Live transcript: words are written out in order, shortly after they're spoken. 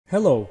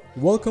Hello,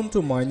 welcome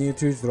to my new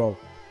tutorial.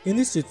 In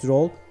this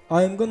tutorial,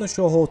 I am gonna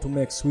show how to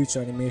make switch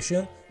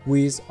animation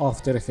with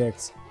After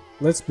Effects.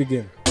 Let's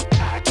begin.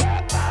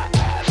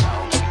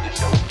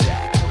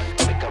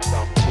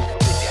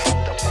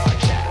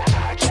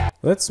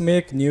 Let's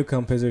make new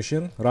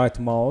composition, right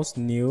mouse,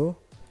 new,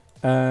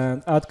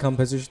 and add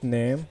composition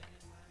name,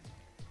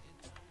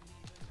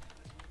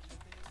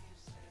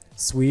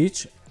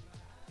 switch,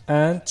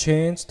 and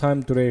change time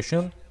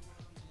duration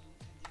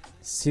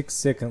 6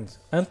 seconds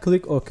and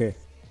click OK.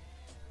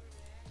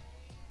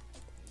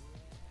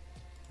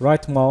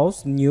 Right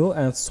mouse, new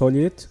and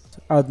solid,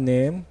 add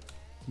name,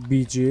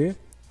 BG,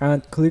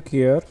 and click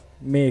here,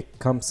 make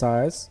comp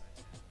size,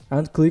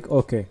 and click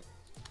OK.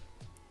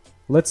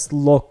 Let's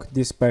lock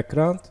this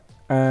background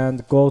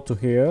and go to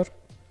here,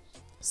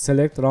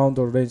 select round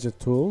or range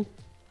tool,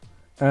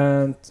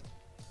 and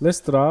let's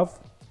draw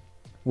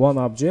one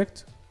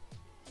object,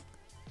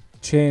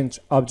 change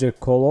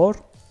object color,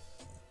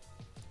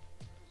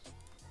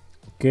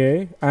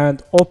 okay,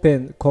 and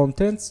open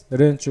contents,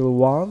 range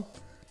 1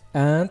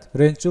 and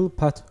range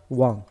path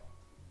 1.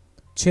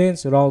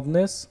 Change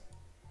roundness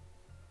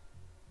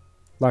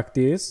like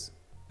this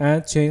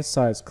and change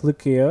size.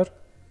 Click here,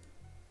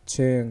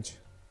 change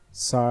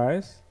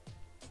size,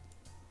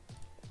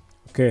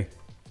 okay.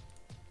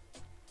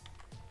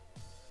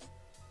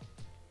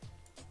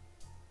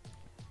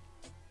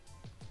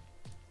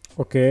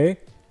 Okay,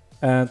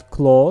 and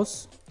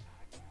close,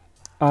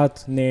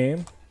 add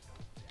name,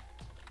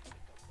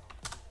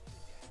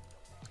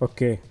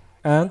 okay,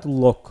 and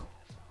lock,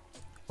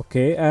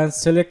 okay, and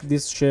select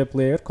this shape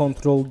layer,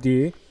 Ctrl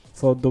D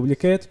for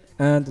duplicate,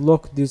 and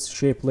lock this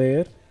shape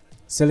layer,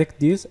 select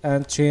this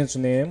and change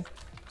name,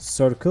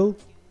 circle,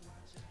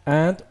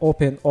 and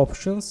open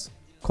options,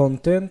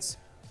 contents,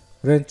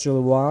 range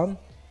 1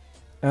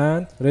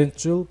 and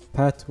range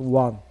path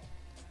 1.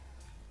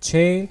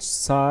 Change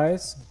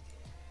size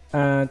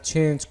and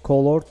change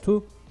color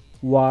to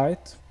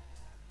white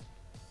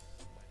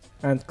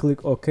and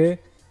click OK.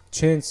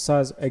 Change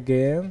size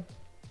again,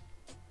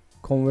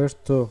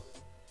 convert to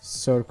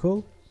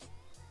circle,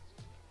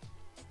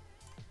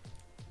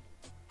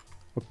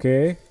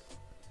 okay,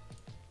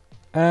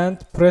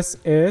 and press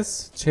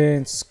S,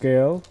 change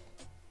scale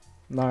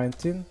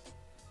 19,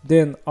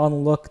 then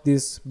unlock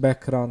this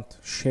background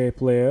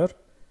shape layer,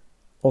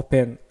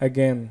 open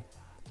again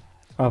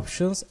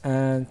options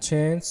and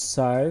change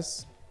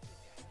size,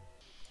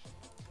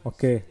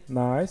 okay,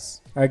 nice,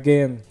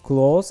 again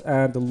close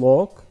and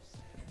lock.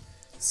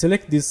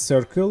 Select this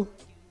circle,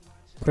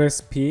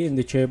 press P in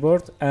the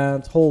keyboard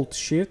and hold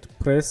shift,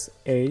 press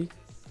A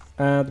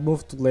and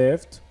move to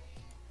left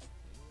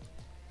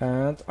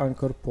and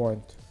anchor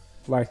point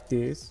like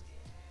this.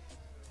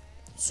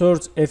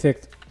 Source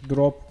effect,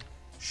 drop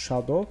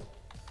shadow,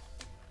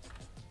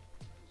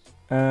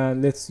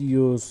 and let's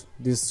use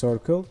this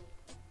circle,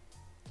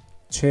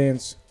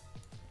 change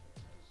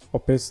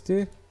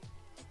opacity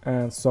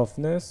and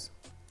softness,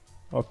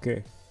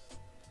 okay.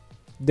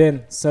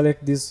 Then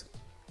select this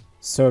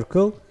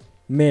circle,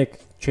 make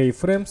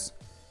keyframes,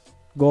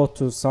 go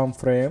to some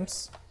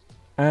frames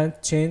and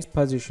change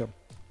position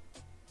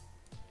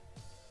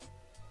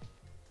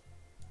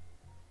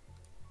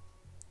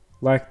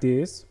like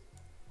this.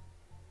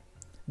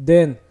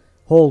 Then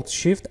hold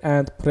shift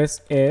and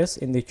press S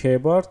in the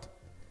keyboard,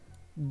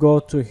 go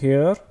to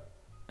here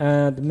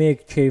and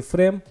make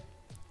keyframe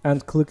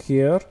and click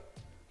here,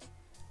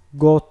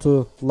 go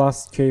to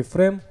last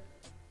keyframe,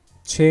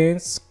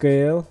 change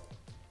scale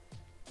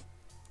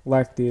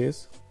like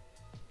this,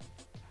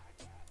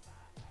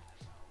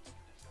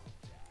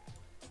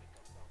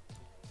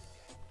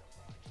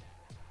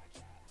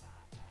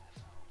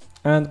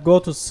 and go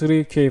to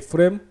 3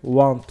 keyframe,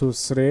 1 2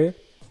 3,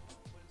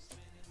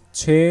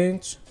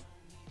 change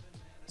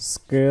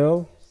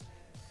scale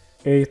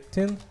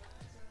 18,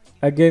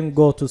 again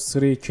go to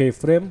 3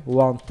 keyframe,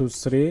 1 2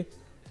 3,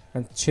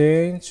 and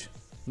change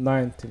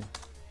 19.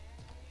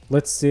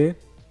 Let's see.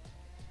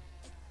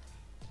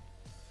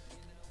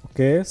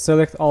 Okay,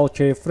 select all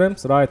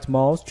keyframes, right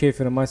mouse,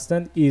 keyframe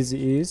assistant, easy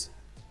ease.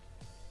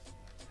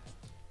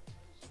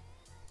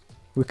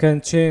 We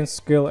can change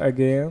scale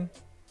again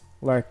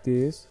like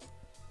this,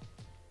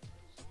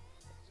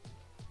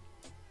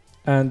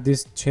 and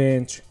this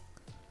change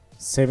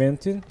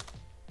 17,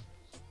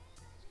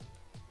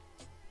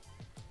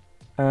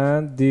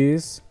 and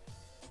this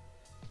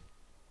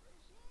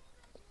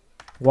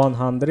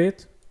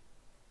 100,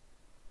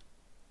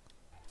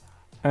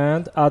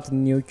 and add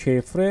new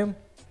keyframe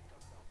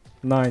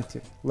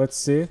 19. Let's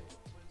see.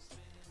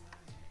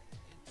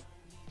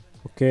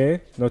 Okay,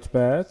 not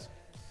bad.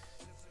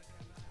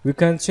 We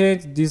can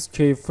change this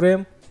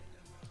keyframe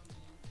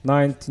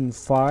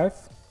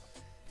 19.5.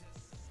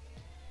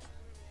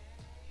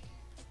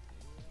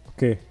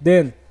 Okay,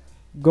 then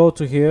go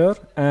to here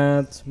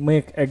and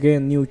make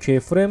again new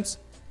keyframes,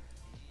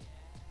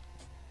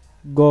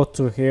 go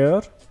to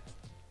here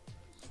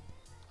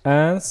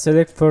and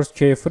select first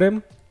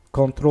keyframe,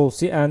 Ctrl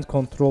C and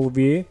Ctrl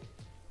V,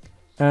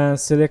 and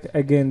select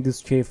again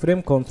this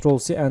keyframe,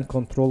 Ctrl C and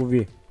Ctrl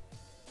V.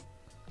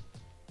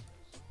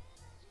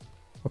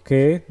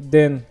 Okay,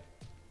 then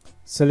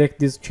select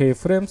these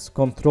keyframes,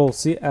 Ctrl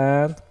C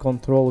and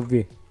Ctrl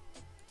V.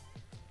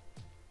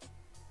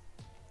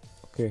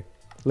 Okay,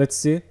 let's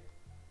see.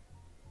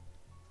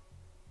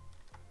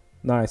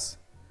 Nice.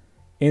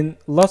 In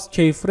last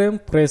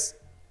keyframe, press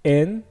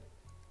N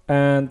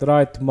and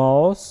right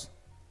mouse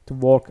to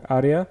work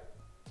area.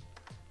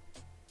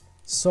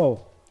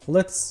 So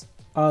let's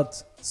add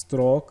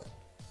stroke.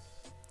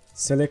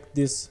 Select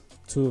these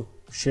two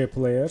shape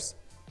layers,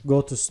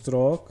 go to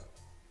stroke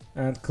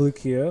and click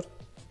here,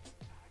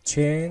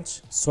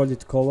 change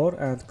solid color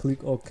and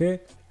click OK.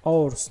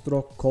 Our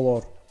stroke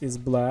color is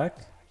black,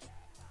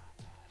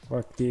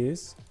 like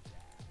this,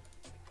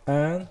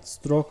 and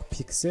stroke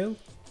pixel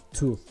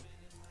 2.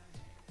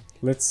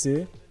 Let's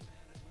see.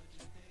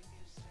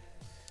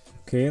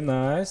 Okay,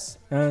 nice.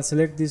 And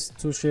select these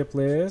two shape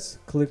layers,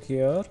 click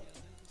here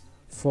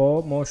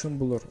for motion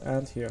blur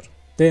and here.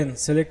 Then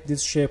select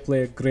this shape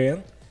layer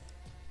green,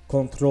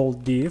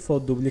 Ctrl D for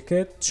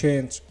duplicate,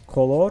 change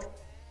color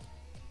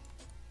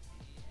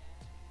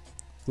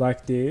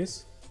like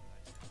this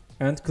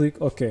and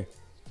click OK.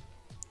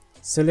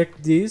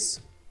 Select this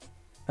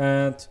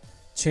and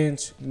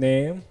change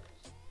name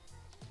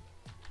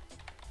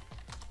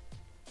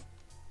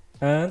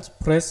and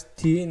press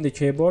T in the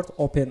keyboard,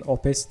 open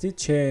opacity,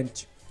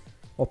 change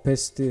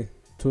opacity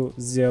to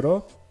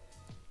 0.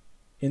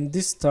 In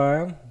this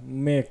time,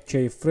 make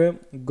keyframe,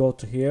 go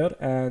to here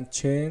and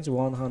change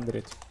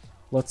 100.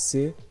 Let's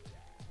see.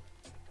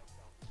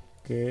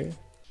 Okay.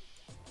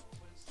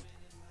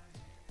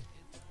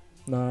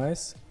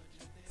 Nice.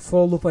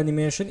 For loop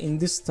animation, in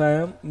this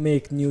time,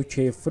 make new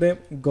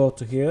keyframe, go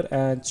to here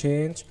and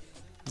change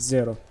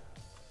 0.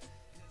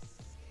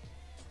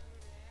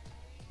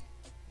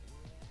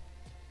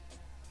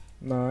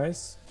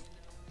 Nice.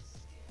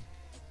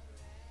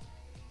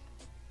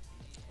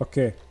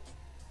 Okay.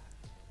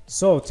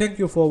 So thank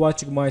you for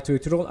watching my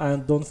tutorial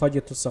and don't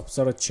forget to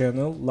subscribe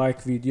channel,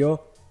 like video.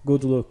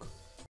 Good luck.